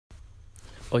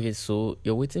Okay, so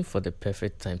you're waiting for the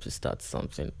perfect time to start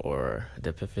something or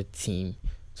the perfect team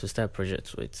to start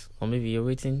projects with. Or maybe you're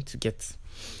waiting to get,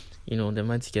 the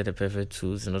man to get the perfect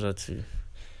tools in order to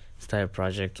start a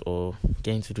project or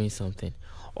get into doing something.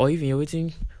 Or even you're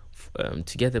waiting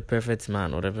to get the perfect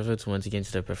man or the perfect woman to get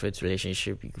into the perfect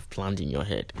relationship you've planned in your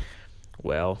head.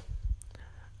 Well,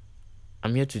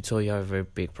 I'm here to tell you have a very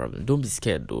big problem. Don't be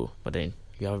scared though, but then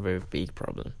you have a very big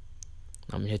problem.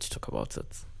 I'm here to talk about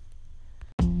it.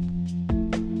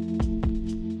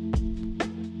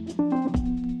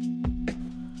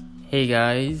 Hey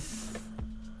guys,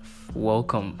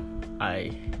 welcome.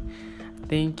 I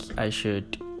think I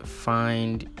should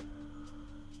find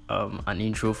an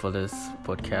intro for this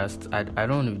podcast. I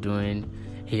don't want to be doing,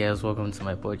 hey guys, welcome to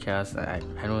my podcast. I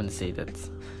don't want to say that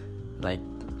like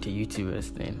the YouTubers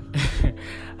thing.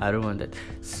 I don't want that.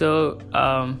 So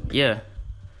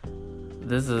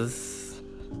this is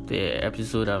the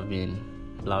episode I've been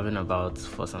blabbing about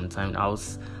for some time. I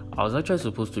was actually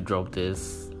supposed to drop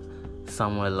this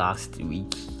somewhere last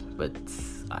week, but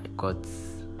I got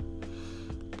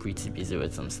pretty busy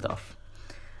with some stuff.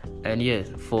 And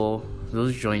for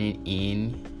those joining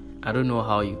in, I don't know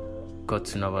how you got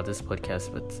to know about this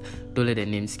podcast, but don't let the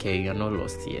name scare you. You're not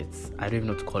lost yet. I don't even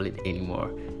know what to call it anymore.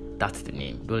 That's the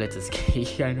name. Don't let it scare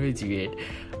you. I know it's weird,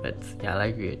 but I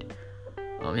like weird.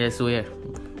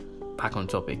 Back on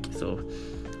topic. So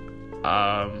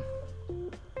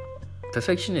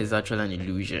perfection is actually an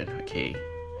illusion, okay?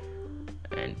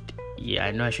 And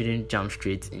I know I shouldn't jump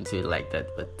straight into it like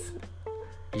that, but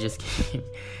it just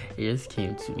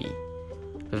came to me.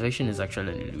 Perfection is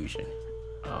actually an illusion.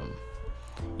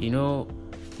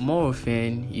 More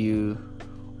often you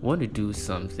want to do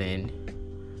something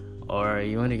or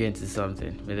you want to get into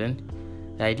something, but then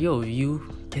the idea of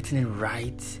you getting it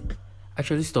right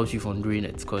actually stops you from doing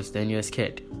it, because then you're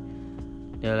scared.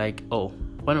 You're like, oh,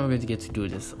 when am I going to get to do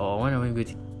this? Or when am I going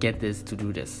to get this to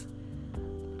do this?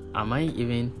 Am I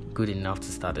even good enough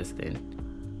to start this thing?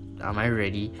 Am I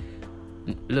ready?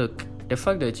 Look, the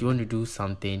fact that you want to do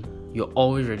something, you're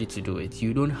always ready to do it.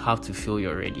 You don't have to feel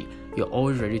you're ready. You're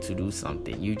always ready to do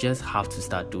something. You just have to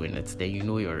start doing it. Then you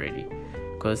know you're ready.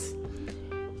 Because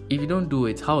if you don't do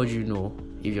it, how would you know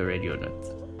if you're ready or not?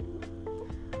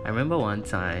 I remember one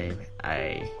time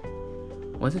I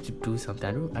wanted to do something.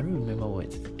 I don't remember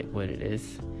what it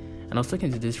is. And I was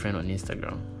talking to this friend on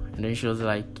Instagram. And then she was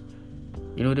like,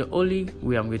 the only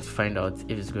way I'm going to find out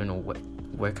if it's going to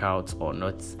work out or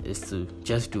not is to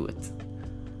just do it.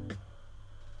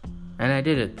 And I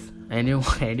did it. I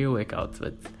didn't work out,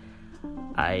 but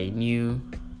I knew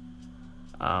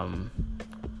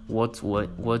what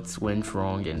went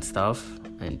wrong and stuff,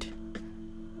 and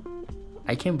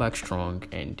I came back strong.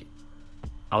 And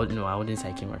I wouldn't say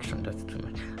I came back strong. That's too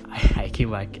much. I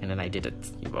came back and then I did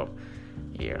it.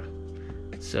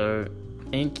 So I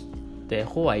think the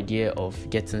whole idea of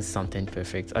getting something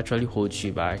perfect actually holds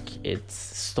you back. It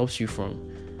stops you from,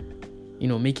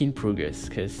 making progress,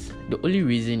 because the only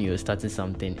reason you're starting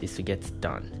something is to get it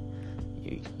done.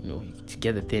 To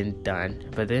get the thing done.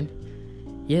 But then,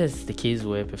 yes, the case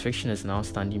where perfection is now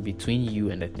standing between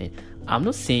you and the thing. I'm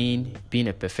not saying being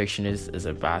a perfectionist is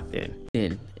a bad thing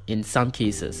in some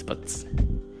cases, but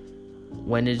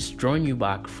when it's drawing you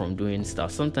back from doing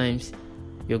stuff, sometimes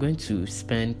you're going to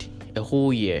spend a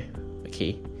whole year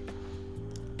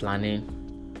planning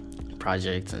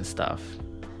projects and stuff,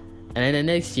 and then the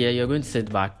next year you're going to sit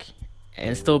back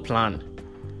and still plan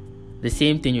the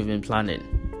same thing you've been planning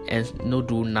and no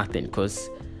do nothing, because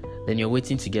then you're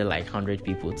waiting to get like 100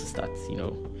 people to start. You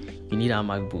need a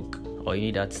MacBook, or you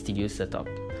need that studio setup,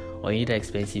 or you need an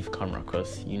expensive camera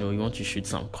because you want to shoot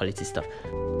some quality stuff.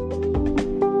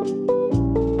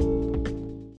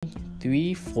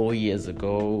 3 years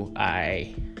ago,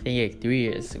 I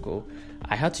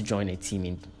had to join a team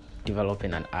in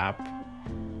developing an app,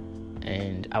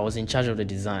 and I was in charge of the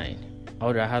design.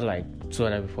 I had like 2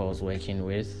 other people I was working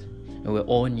with, and we're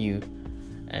all new.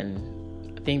 And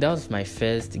I think that was my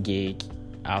first gig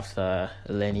after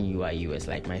learning UI UX,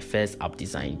 like my first app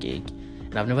design gig.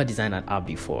 And I've never designed an app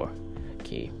before,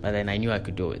 but then I knew I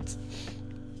could do it.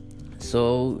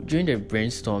 So during the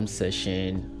brainstorm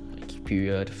session,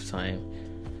 period of time,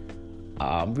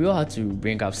 we all had to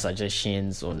bring up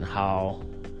suggestions on how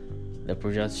the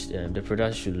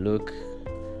product should look,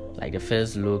 like the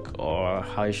first look, or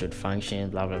how it should function,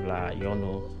 blah blah blah. You all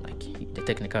know, like the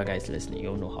technical guys listening, you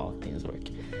all know how things work.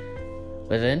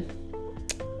 But then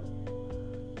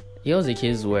here was a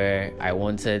case where I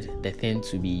wanted the thing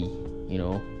to be,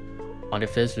 on the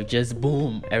first look, just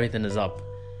boom, everything is up.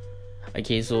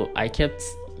 So I kept,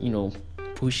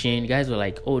 pushing. Guys were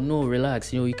like, oh no,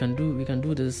 relax, we can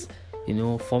do this,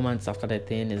 4 months after the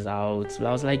thing is out. So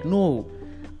I was like, no,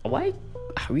 why?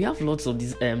 We have lots of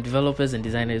these developers and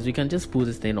designers. We can just pull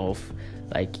this thing off.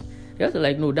 Like, you have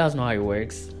to no, that's not how it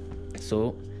works.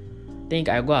 So I think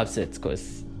I got upset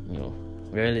because we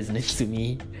were listening to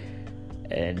me,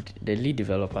 and the lead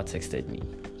developer texted me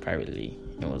privately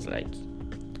and was like,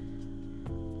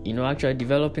 actually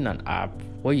developing an app,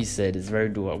 what you said is very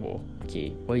doable. Okay,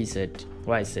 what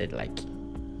I said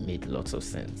made lots of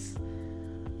sense.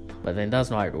 But then that's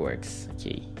not how it works.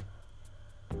 Okay,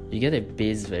 you get a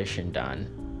base version done,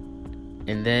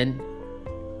 and then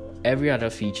every other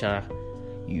feature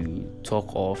you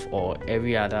talk of or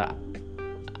every other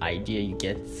idea you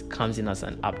get comes in as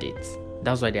an update.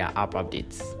 That's why there are app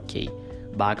updates. Okay,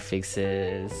 bug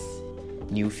fixes,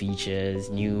 new features,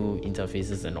 new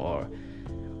interfaces, and all.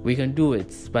 We can do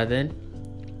it, but then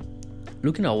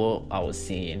looking at what I was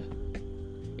saying,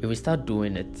 if we start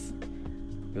doing it,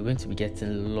 we're going to be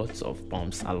getting lots of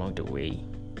bumps along the way,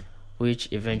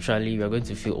 which eventually we're going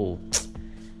to feel,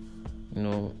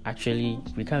 actually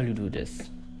we can't really do this.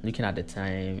 Looking at the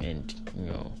time and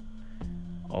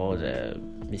all the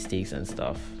mistakes and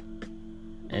stuff,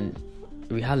 and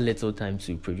we had little time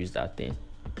to produce that thing.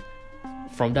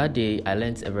 From that day, I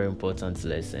learned a very important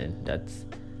lesson that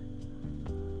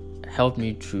helped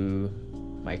me through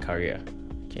my career.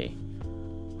 Okay,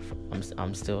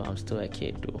 I'm still a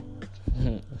kid though.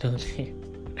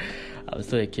 I'm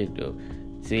still a kid though.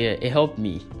 So yeah, it helped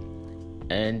me,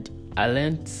 and I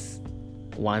learned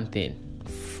one thing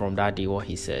from that day. What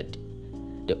he said: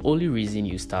 the only reason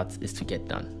you start is to get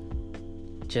done.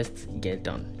 Just get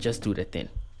done. Just do the thing.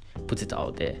 Put it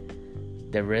out there.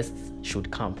 The rest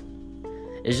should come.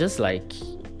 It's just like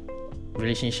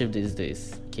relationship these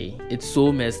days. Okay, it's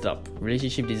so messed up.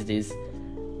 Relationship these days,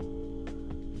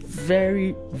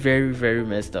 very, very, very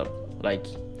messed up. Like,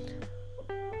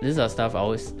 these are stuff I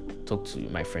always talk to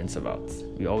my friends about.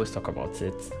 We always talk about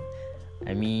it.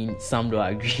 I mean, some don't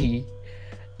agree,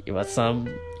 but some,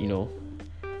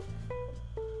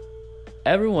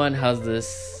 everyone has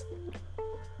this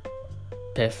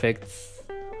perfect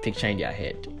picture in their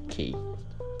head. Okay,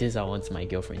 this is how I want my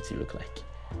girlfriend to look like.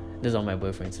 This is how my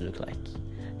boyfriend to look like.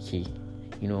 Okay,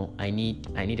 I need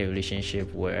a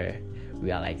relationship where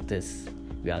we are like this,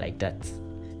 we are like that.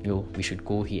 We should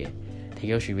go here. The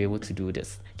girl should be able to do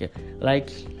this. Okay,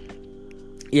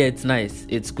 yeah, it's nice,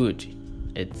 it's good,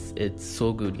 it's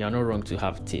so good. You're not wrong to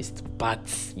have taste, but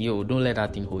don't let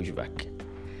that thing hold you back.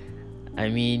 I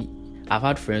mean, I've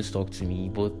had friends talk to me,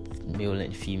 both male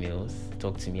and females,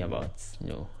 talk to me about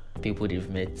people they've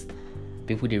met,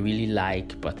 people they really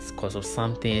like, but because of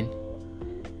something,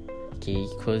 okay,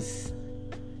 because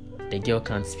the girl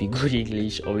can't speak good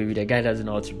English, or maybe the guy doesn't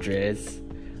know how to dress.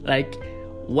 Like,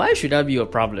 why should that be your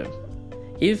problem?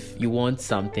 If you want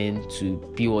something to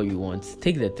be what you want,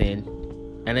 take the thing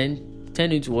and then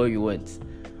turn it into what you want,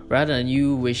 rather than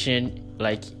you wishing,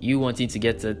 you wanting to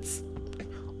get it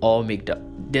all made up.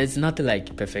 There's nothing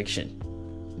like perfection.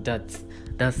 That's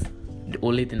the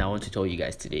only thing I want to tell you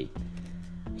guys today.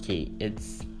 Okay,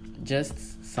 it's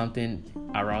just something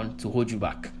around to hold you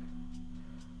back.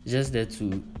 Just there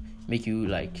to make you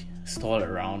stall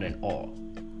around and all.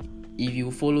 If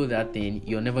you follow that thing,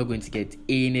 you're never going to get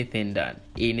anything done.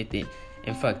 Anything.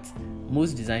 In fact,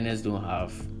 most designers don't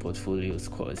have portfolios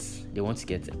because they want to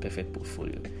get a perfect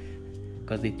portfolio.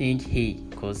 Because they think, hey,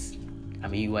 because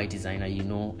I'm a UI designer, I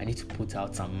need to put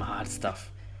out some mad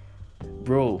stuff.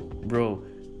 Bro,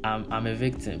 I'm a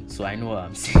victim, so I know what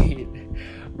I'm saying.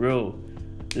 Bro,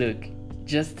 look,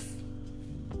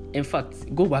 in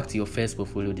fact, go back to your first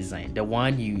portfolio design, the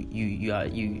one you've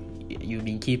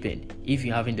been keeping. If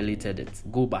you haven't deleted it,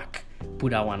 go back,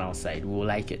 put that one outside. We will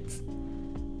like it.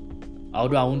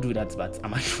 Although I won't do that, but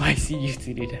I'm advising you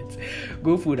to do that.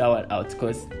 Go put that one out,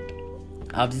 because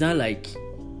I've designed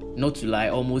not to lie,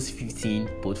 almost 15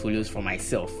 portfolios for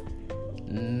myself.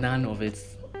 None of it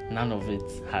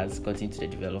has gotten to the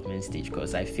development stage,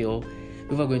 because I feel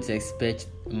people are going to expect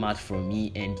much from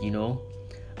me. And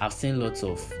I've seen lots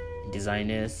of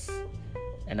designers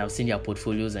and I've seen their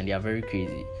portfolios, and they are very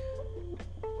crazy.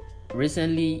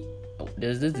 Recently,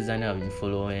 there's this designer I've been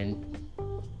following,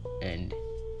 and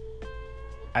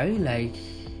I really like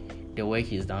the work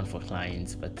he's done for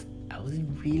clients, but I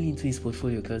wasn't really into his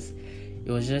portfolio because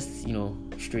it was just,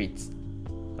 straight,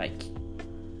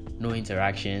 no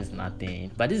interactions,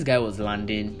 nothing. But this guy was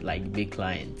landing big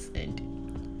clients, and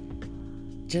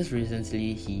just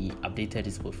recently he updated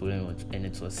his portfolio, and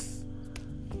it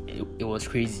was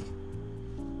crazy.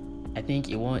 I think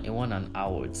it won an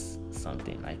awards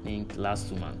something. I think last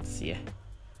 2 months. Yeah.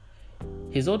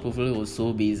 His old portfolio was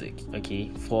so basic. Okay,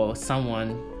 for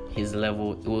someone his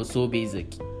level, it was so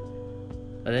basic.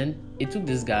 But then it took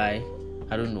this guy,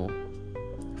 I don't know,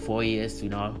 4 years to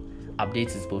now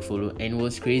update his portfolio, and it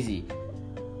was crazy.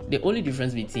 The only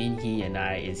difference between he and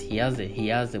I is he has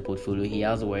the portfolio, he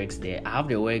has works there. I have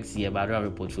the works here, but I don't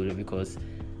have a portfolio because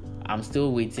I'm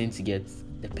still waiting to get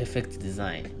the perfect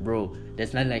design. Bro,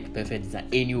 there's not like perfect design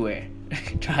anywhere.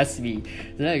 Trust me,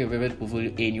 there's not like a perfect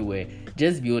portfolio anywhere.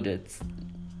 Just build it.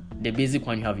 The basic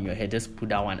one you have in your head, just put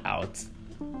that one out.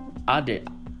 Add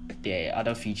the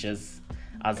other features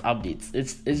as updates.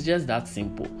 It's just that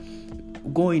simple.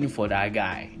 Go in for that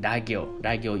guy, that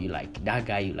girl you like, that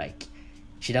guy you like.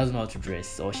 She doesn't know how to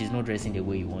dress, or she's not dressing the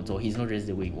way you want, or he's not dressed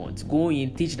the way you want. Go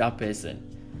in, teach that person.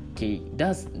 Okay,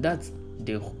 that's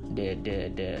the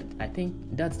I think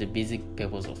that's the basic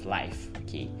purpose of life.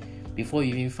 Okay, before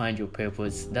you even find your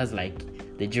purpose, that's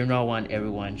like the general one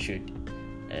everyone should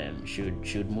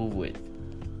move with.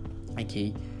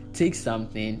 Okay, take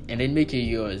something and then make it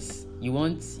yours. You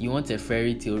want a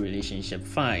fairy tale relationship,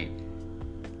 fine.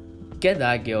 Get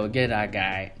that girl, get that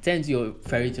guy, turn to your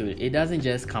fairy tale. It doesn't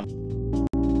just come.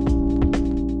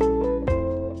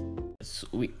 So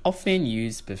we often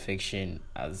use perfection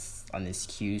as an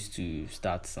excuse to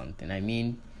start something. I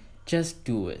mean, just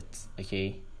do it,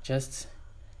 okay? Just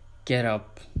get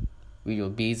up with your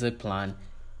basic plan,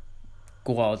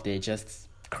 go out there, just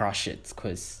crush it,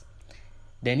 because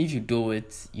then if you do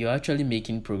it, you're actually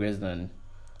making progress than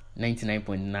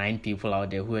 99.9 people out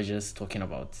there who are just talking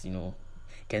about,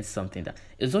 get something that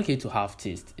it's okay to have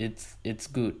taste. It's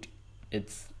good.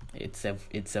 It's a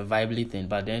vibely thing,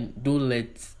 but then don't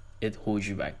let it hold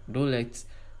you back. Don't let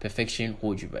perfection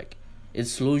hold you back. It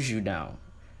slows you down,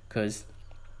 because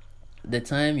the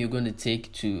time you're going to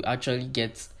take to actually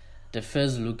get the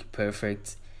first look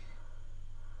perfect,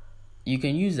 you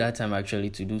can use that time actually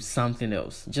to do something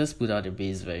else. Just put out the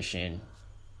base version,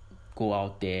 go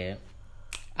out there,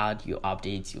 add your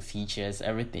updates, your features,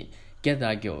 everything. Get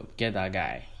that girl, get that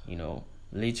guy.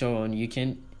 Later on you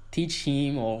can teach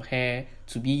him or her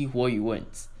to be what you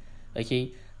want.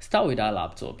 Okay, start with that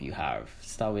laptop you have,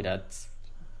 start with that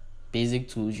basic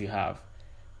tools you have.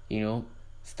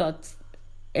 Start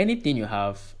anything you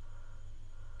have.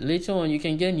 Later on you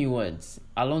can get new ones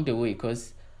along the way,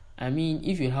 because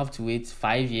if you have to wait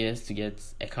 5 years to get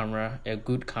a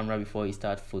good camera before you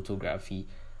start photography,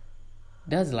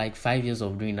 that's like 5 years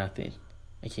of doing nothing.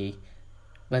 Okay,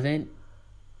 but then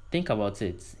think about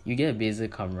it. You get a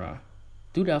basic camera,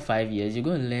 do that 5 years, you're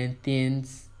going to learn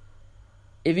things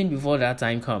even before that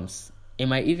time comes. It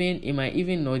might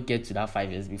even not get to that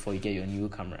 5 years before you get your new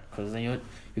camera, because then you're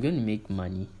going to make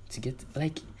money to get,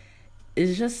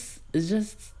 it's just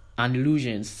an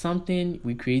illusion, something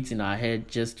we create in our head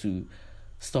just to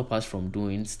stop us from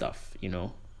doing stuff.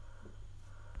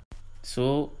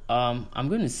 So I'm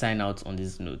going to sign out on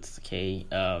this note. Okay,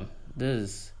 this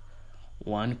is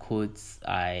one quote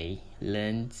I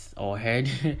learned or heard.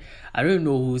 I don't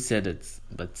know who said it,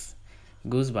 but it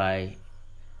goes by,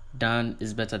 done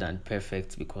is better than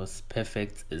perfect, because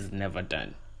perfect is never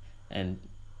done. And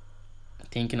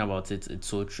thinking about it, it's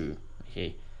so true.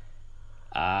 Okay,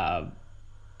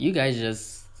 you guys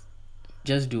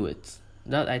just do it.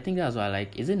 I think that's what I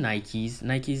like. Is it Nike's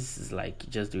is like,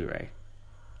 just do it, right?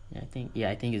 I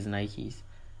think it's Nike's.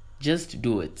 Just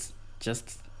do it.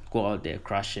 Just go out there,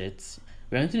 crush it.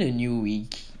 We're entering a new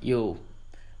week.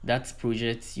 That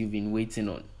project you've been waiting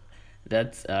on.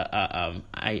 That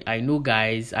I know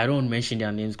guys, I don't mention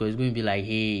their names because it's going to be like,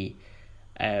 hey,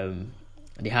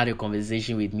 they had a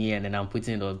conversation with me and then I'm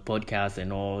putting it on podcast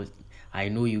and all. I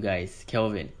know you guys.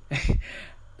 Kelvin.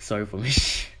 Sorry for me.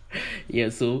 Yeah,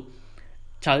 so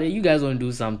Charlie, you guys want to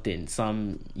do something,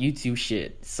 some YouTube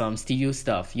shit, some studio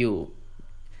stuff.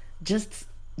 Just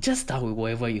start with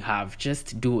whatever you have.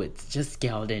 Just do it. Just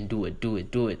get out there and do it.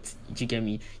 You get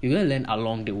me? You're gonna learn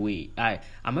along the way.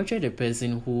 I'm actually the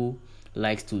person who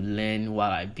likes to learn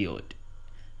while I build.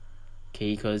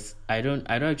 Okay, because I don't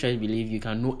actually believe you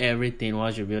can know everything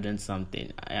while you're building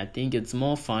something. I think it's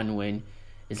more fun when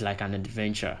it's like an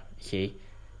adventure. Okay,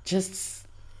 just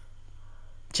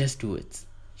do it.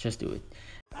 Just do it.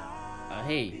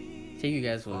 Hey, thank you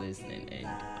guys for listening, and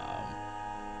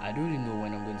I don't really know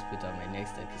when I'm going to put out my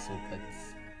next episode, but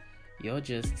you're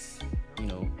just,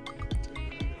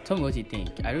 tell me what you think.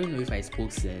 I don't know if I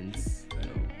spoke sense,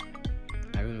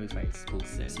 I don't know if I spoke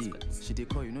sense, but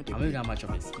I'm not that much of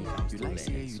a speaker. I'm still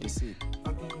learning. So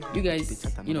you guys,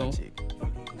 tell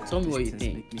me what you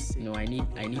think.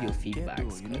 I need your feedback.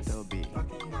 So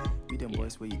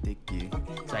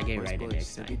I get it right the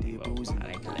next time. Well, I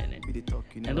like learning.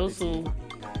 And also,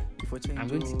 I'm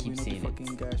going to keep saying it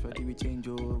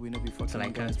till I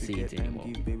can't say it anymore.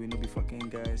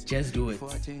 Just do it,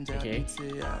 okay?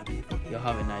 You'll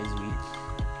have a nice week.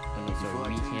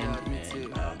 Weekend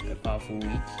and a powerful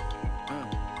week.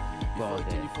 Go out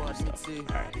there, do stuff.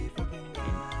 Alright.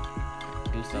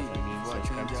 Do stuff on me,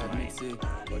 subscribe to my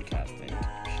podcast and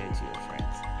share it to your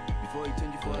friends. Before you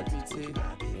change your perfection.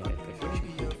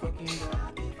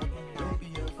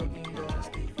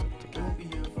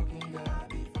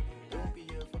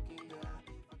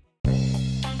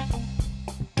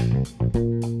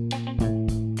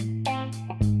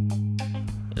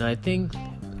 I think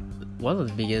one of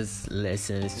the biggest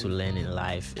lessons to learn in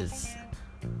life is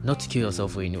not to kill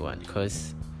yourself for anyone,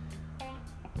 because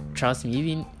trust me,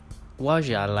 even while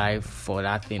you're alive for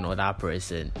that thing or that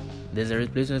person, there's a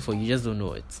replacement for you, just don't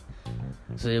know it.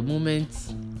 So the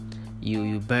moment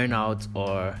you burn out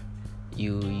or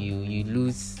you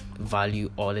lose value,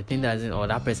 or the thing doesn't, or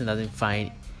that person doesn't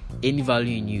find any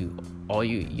value in you, or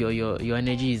your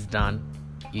energy is done,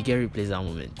 you get replaced that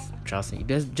moment. Trust me,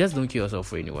 just don't kill yourself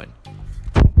for anyone.